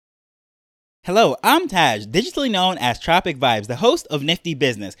Hello, I'm Taj, digitally known as Tropic Vibes, the host of Nifty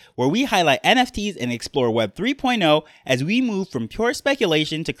Business, where we highlight NFTs and explore Web 3.0 as we move from pure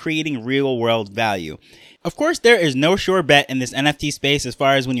speculation to creating real-world value. Of course, there is no sure bet in this NFT space as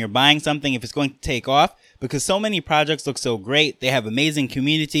far as when you're buying something if it's going to take off, because so many projects look so great. They have amazing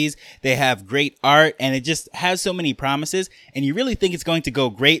communities, they have great art, and it just has so many promises, and you really think it's going to go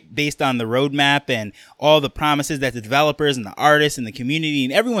great based on the roadmap and all the promises that the developers and the artists and the community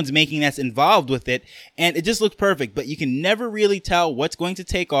and everyone's making that's involved with it, and it just looks perfect, but you can never really tell what's going to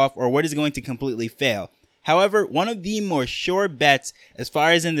take off or what is going to completely fail. However, one of the more sure bets as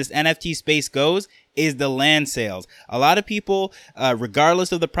far as in this NFT space goes is the land sales. A lot of people,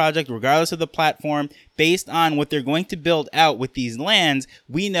 regardless of the project, regardless of the platform, based on what they're going to build out with these lands,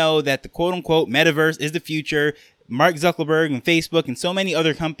 we know that the quote-unquote metaverse is the future. Mark Zuckerberg and Facebook and so many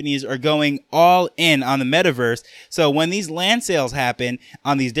other companies are going all in on the metaverse. So when these land sales happen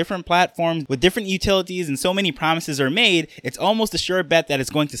on these different platforms with different utilities and so many promises are made, it's almost a sure bet that it's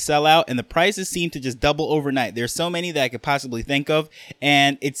going to sell out, and the prices seem to just double overnight. There's so many that I could possibly think of,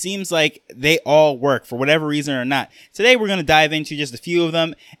 and it seems like they all work for whatever reason or not. Today we're going to dive into just a few of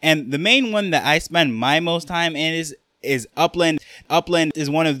them, and the main one that I spend my most time in is Upland. Upland is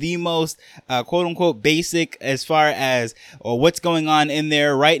one of the most quote unquote basic as far as what's going on in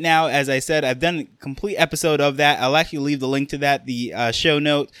there right now. As I said, I've done a complete episode of that. I'll actually leave the link to that, the show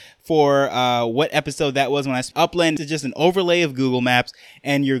note for what episode that was. When I Upland is just an overlay of Google Maps,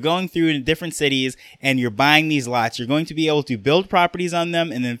 and you're going through in different cities and you're buying these lots. You're going to be able to build properties on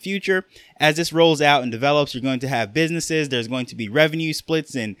them, and in the future, as this rolls out and develops, you're going to have businesses. There's going to be revenue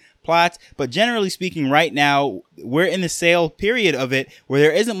splits and plots, but generally speaking, right now we're in the sale period of it where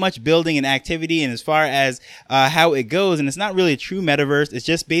there isn't much building and activity, and as far as how it goes, and it's not really a true metaverse, it's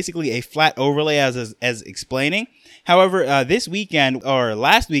just basically a flat overlay as explaining. However, this weekend, or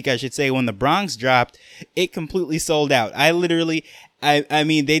last week I should say, when the Bronx dropped, it completely sold out. I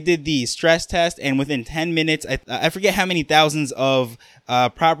mean, they did the stress test, and within 10 minutes, I forget how many thousands of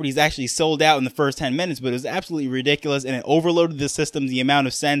properties actually sold out in the first 10 minutes, but it was absolutely ridiculous, and it overloaded the system, the amount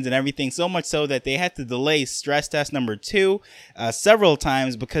of sends and everything, so much so that they had to delay stress test number 2 several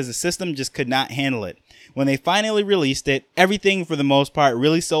times because the system just could not handle it. When they finally released it, everything for the most part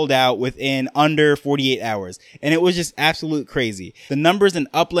really sold out within under 48 hours. And it was just absolute crazy. The numbers in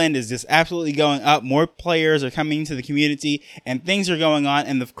Upland is just absolutely going up. More players are coming into the community and things are going on.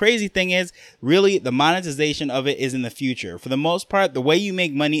 And the crazy thing is, really, the monetization of it is in the future. For the most part, the way you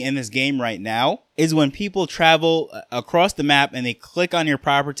make money in this game right now is when people travel across the map and they click on your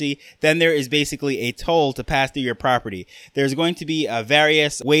property, then there is basically a toll to pass through your property. There's going to be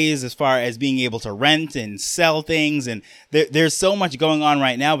various ways as far as being able to rent and sell things, and there's so much going on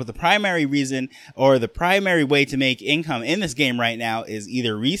right now, but the primary reason or the primary way to make income in this game right now is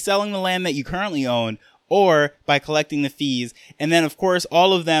either reselling the land that you currently own or by collecting the fees. And then, of course,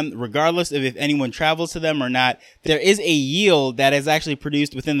 all of them, regardless of if anyone travels to them or not, there is a yield that is actually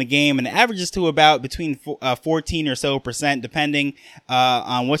produced within the game, and it averages to about between 14 or so percent, depending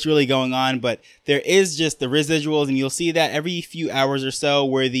on what's really going on. But there is just the residuals, and you'll see that every few hours or so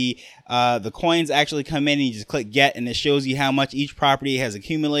where the coins actually come in, and you just click get, and it shows you how much each property has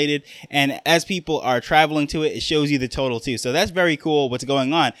accumulated. And as people are traveling to it, it shows you the total too. So that's very cool what's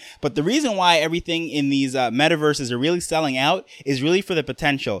going on. But the reason why everything in these metaverses are really selling out is really for the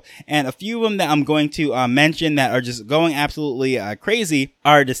potential. And a few of them that I'm going to mention that are just going absolutely crazy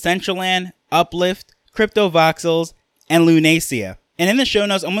are Decentraland, Uplift, Crypto Voxels, and Lunacia. And in the show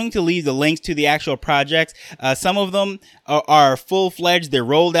notes, I'm going to leave the links to the actual projects. Some of them are full-fledged. They're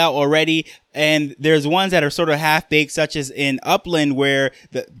rolled out already. And there's ones that are sort of half-baked, such as in Upland, where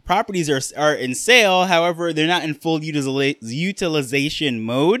the properties are in sale. However, they're not in full utilization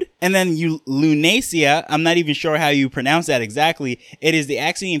mode. And then Lunacia, I'm not even sure how you pronounce that exactly. It is the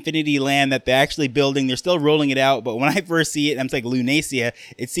Axie Infinity land that they're actually building. They're still rolling it out. But when I first see it, I'm like, Lunacia,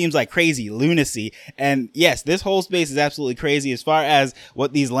 it seems like crazy, lunacy. And yes, this whole space is absolutely crazy as far as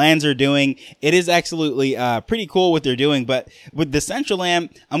what these lands are doing. It is absolutely pretty cool what they're doing. But with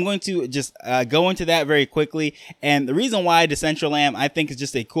Decentraland, I'm going to just go into that very quickly. And the reason why Decentraland I think is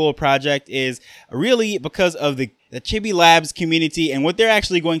just a cool project is really because of the Chibi Labs community and what they're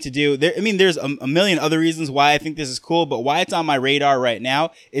actually going to do. There's a million other reasons why I think this is cool, but why it's on my radar right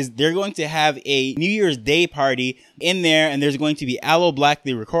now is they're going to have a New Year's Day party in there, and there's going to be Aloe Black,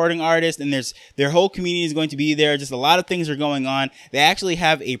 the recording artist, and their whole community is going to be there. Just a lot of things are going on. They actually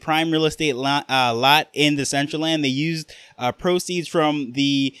have a prime real estate lot in Decentraland. They used proceeds from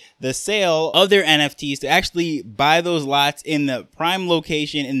the sale of their NFTs to actually buy those lots in the prime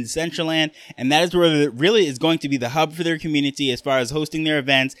location in Decentraland, and that is where really is going to be the hub for their community as far as hosting their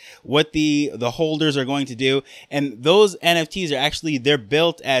events, what the holders are going to do. And those NFTs are actually, they're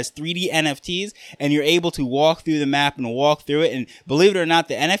built as 3D NFTs, and you're able to walk through the map and walk through it. And believe it or not,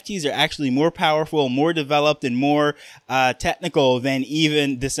 the NFTs are actually more powerful, more developed, and more technical than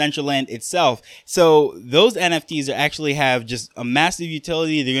even Decentraland itself. So those NFTs are actually have just a massive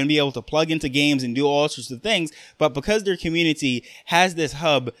utility. They're going to be able to plug into games and do all sorts of things. But because their community has this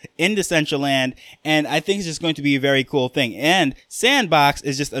hub in Decentraland, and I think it's just going to be a very cool thing. And Sandbox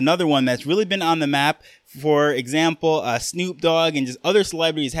is just another one that's really been on the map. For example, Snoop Dogg and just other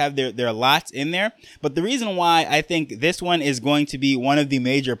celebrities have their lots in there. But the reason why I think this one is going to be one of the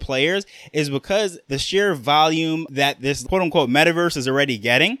major players is because the sheer volume that this quote unquote metaverse is already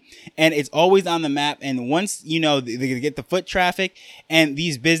getting, and it's always on the map. And once, they get the foot traffic and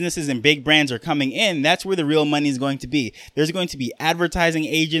these businesses and big brands are coming in, that's where the real money is going to be. There's going to be advertising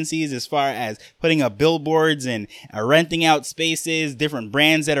agencies as far as putting up billboards and renting out spaces, different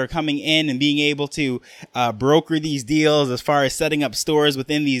brands that are coming in and being able to broker these deals as far as setting up stores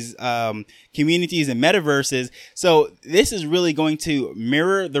within these communities and metaverses. So this is really going to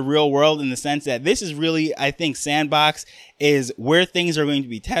mirror the real world in the sense that this is really, I think, Sandbox is where things are going to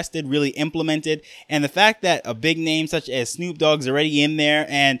be tested, really implemented. And the fact that a big name such as Snoop Dogg's already in there,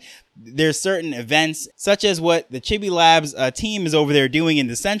 and there's certain events such as what the Chibi Labs team is over there doing in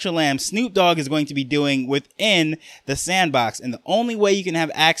Decentraland, Snoop Dogg is going to be doing within the Sandbox. And the only way you can have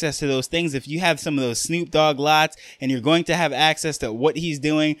access to those things, if you have some of those Snoop Dogg lots and you're going to have access to what he's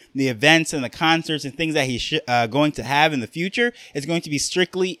doing, the events and the concerts and things that he's going to have in the future, is going to be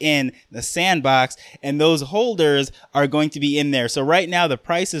strictly in the Sandbox. And those holders are going to be in there. So right now, the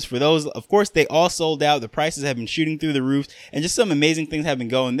prices for those, of course, they all sold out. The prices have been shooting through the roof, and just some amazing things have been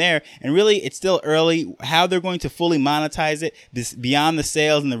going there. And really, it's still early. How they're going to fully monetize it, this beyond the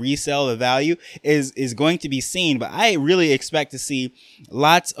sales and the resale, the value is going to be seen. But I really expect to see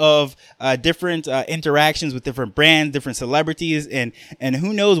lots of different interactions with different brands, different celebrities, and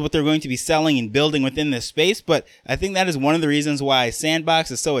who knows what they're going to be selling and building within this space. But I think that is one of the reasons why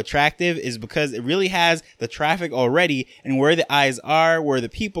Sandbox is so attractive, is because it really has the traffic already, and where the eyes are, where the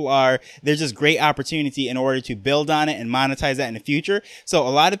people are, there's just great opportunity in order to build on it and monetize that in the future. So a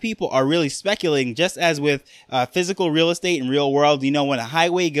lot of people are really speculating, just as with physical real estate and real world, when a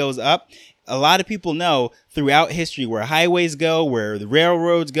highway goes up, a lot of people know throughout history where highways go, where the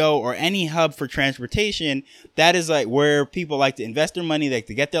railroads go, or any hub for transportation, that is like where people like to invest their money, like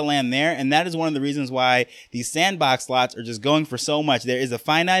to get their land there. And that is one of the reasons why these Sandbox lots are just going for so much. There is a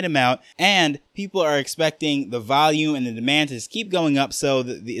finite amount, and people are expecting the volume and the demand to just keep going up. So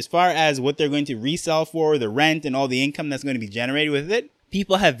as far as what they're going to resell for, the rent and all the income that's going to be generated with it,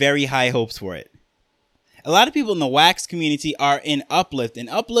 people have very high hopes for it. A lot of people in the Wax community are in Uplift, and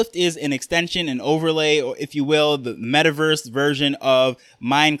Uplift is an extension, an overlay, or if you will, the metaverse version of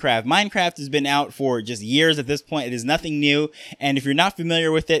Minecraft. Minecraft has been out for just years at this point. It is nothing new, and if you're not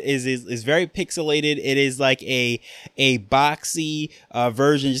familiar with it, is very pixelated. It is like a boxy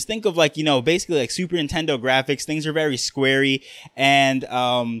version. Just think of basically like Super Nintendo graphics. Things are very squarey, and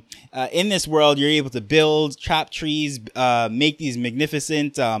in this world, you're able to build, chop trees, make these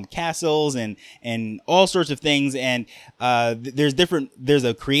magnificent castles, and all sorts of things. And there's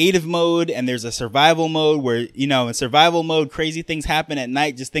a creative mode and there's a survival mode where, in survival mode, crazy things happen at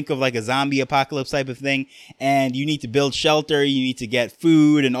night. Just think of like a zombie apocalypse type of thing, and you need to build shelter, you need to get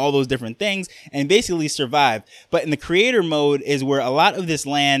food and all those different things and basically survive. But in the creator mode is where a lot of this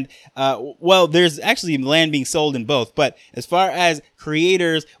land, there's actually land being sold in both, but as far as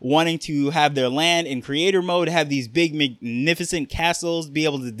creators wanting to have their land in creator mode, have these big magnificent castles, be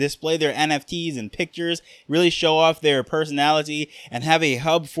able to display their NFTs and pictures, really show off their personality, and have a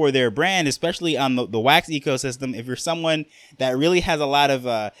hub for their brand, especially on the Wax ecosystem. If you're someone that really has a lot of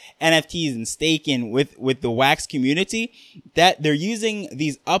NFTs and stake in with the Wax community, that they're using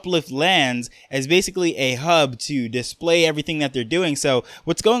these Uplift lands as basically a hub to display everything that they're doing. So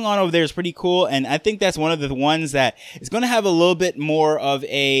what's going on over there is pretty cool, and I think that's one of the ones that is going to have a little bit more of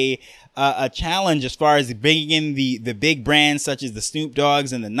a challenge as far as bringing in the big brands such as the Snoop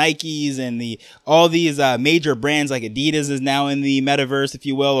Dogs and the Nikes and all these major brands like Adidas is now in the metaverse, if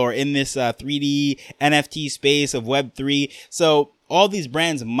you will, or in this 3D NFT space of Web3. So all these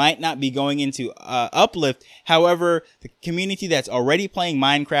brands might not be going into Uplift. However, the community that's already playing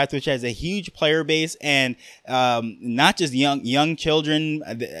Minecraft, which has a huge player base, and not just young children,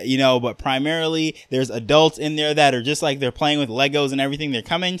 but primarily there's adults in there that are just like they're playing with Legos and everything. They're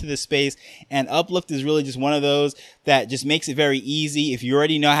coming into this space, and Uplift is really just one of those that just makes it very easy. If you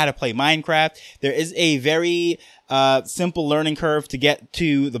already know how to play Minecraft, there is a very simple learning curve to get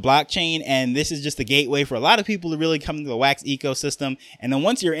to the blockchain. And this is just the gateway for a lot of people to really come to the Wax ecosystem. And then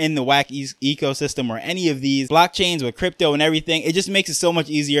once you're in the Wax ecosystem or any of these blockchains with crypto and everything, it just makes it so much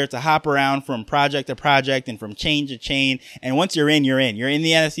easier to hop around from project to project and from chain to chain. And once you're in, you're in. You're in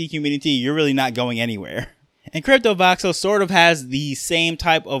the NFT community. You're really not going anywhere. And Crypto Voxel sort of has the same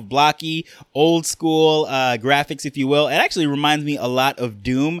type of blocky, old school graphics, if you will. It actually reminds me a lot of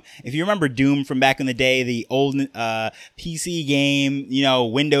Doom. If you remember Doom from back in the day, the old PC game,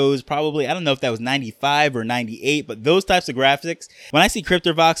 Windows probably, I don't know if that was 95 or 98, but those types of graphics. When I see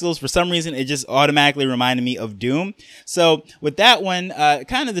Crypto Voxels, for some reason, it just automatically reminded me of Doom. So with that one,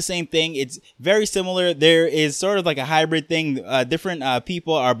 kind of the same thing. It's very similar. There is sort of like a hybrid thing. Different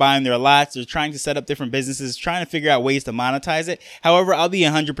people are buying their lots. They're trying to set up different businesses, trying to figure out ways to monetize it. However, I'll be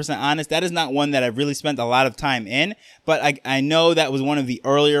 100% honest, that is not one that I've really spent a lot of time in, but I know that was one of the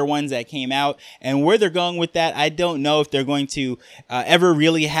earlier ones that came out, and where they're going with that, I don't know if they're going to ever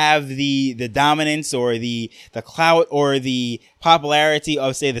really have the dominance or the clout or the popularity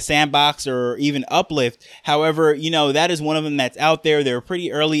of, say, the Sandbox or even Uplift. However, that is one of them that's out there. They're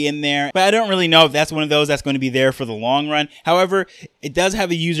pretty early in there, but I don't really know if that's one of those that's going to be there for the long run. However, it does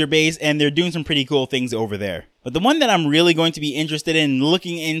have a user base and they're doing some pretty cool things over there. But the one that I'm really going to be interested in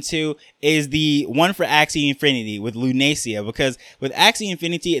looking into is the one for Axie Infinity with Lunacia, because with Axie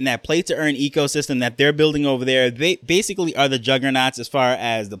Infinity and that play to earn ecosystem that they're building over there, they basically are the juggernauts as far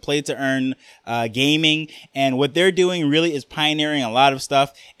as the play to earn gaming. And what they're doing really is pioneering a lot of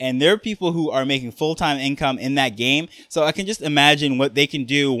stuff. And there are people who are making full-time income in that game. So I can just imagine what they can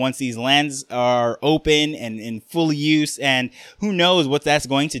do once these lands are open and in full use. And who knows what that's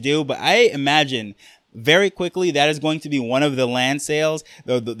going to do. But I imagine very quickly that is going to be one of the land sales,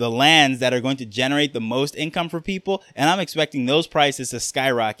 the lands that are going to generate the most income for people, and I'm expecting those prices to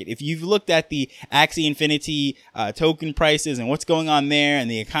skyrocket. If you've looked at the Axie Infinity token prices and what's going on there and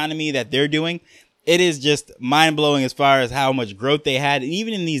the economy that they're doing, it is just mind-blowing as far as how much growth they had. And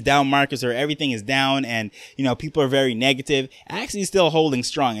even in these down markets where everything is down and, people are very negative, Axie is still holding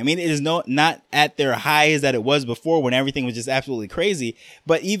strong. I mean, it is not at their highs that it was before when everything was just absolutely crazy.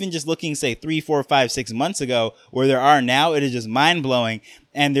 But even just looking, say, 3, 4, 5, 6 months ago where there are now, it is just mind-blowing.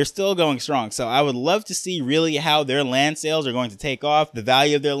 And they're still going strong. So I would love to see really how their land sales are going to take off, the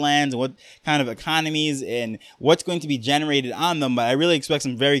value of their lands, and what kind of economies and what's going to be generated on them. But I really expect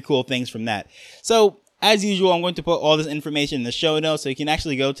some very cool things from that. So as usual, I'm going to put all this information in the show notes so you can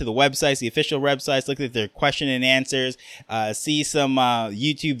actually go to the websites, the official websites, look at their question and answers, see some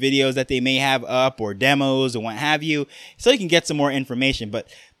YouTube videos that they may have up or demos or what have you, so you can get some more information. But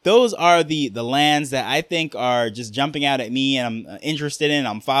those are the lands that I think are just jumping out at me and I'm interested in,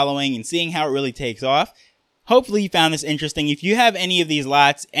 I'm following and seeing how it really takes off. Hopefully you found this interesting. If you have any of these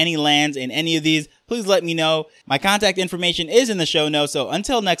lots, any lands in any of these, please let me know. My contact information is in the show notes. So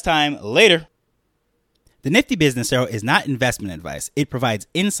until next time, later. The Nifty Business Arrow is not investment advice. It provides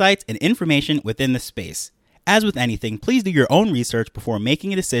insights and information within the space. As with anything, please do your own research before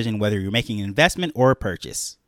making a decision whether you're making an investment or a purchase.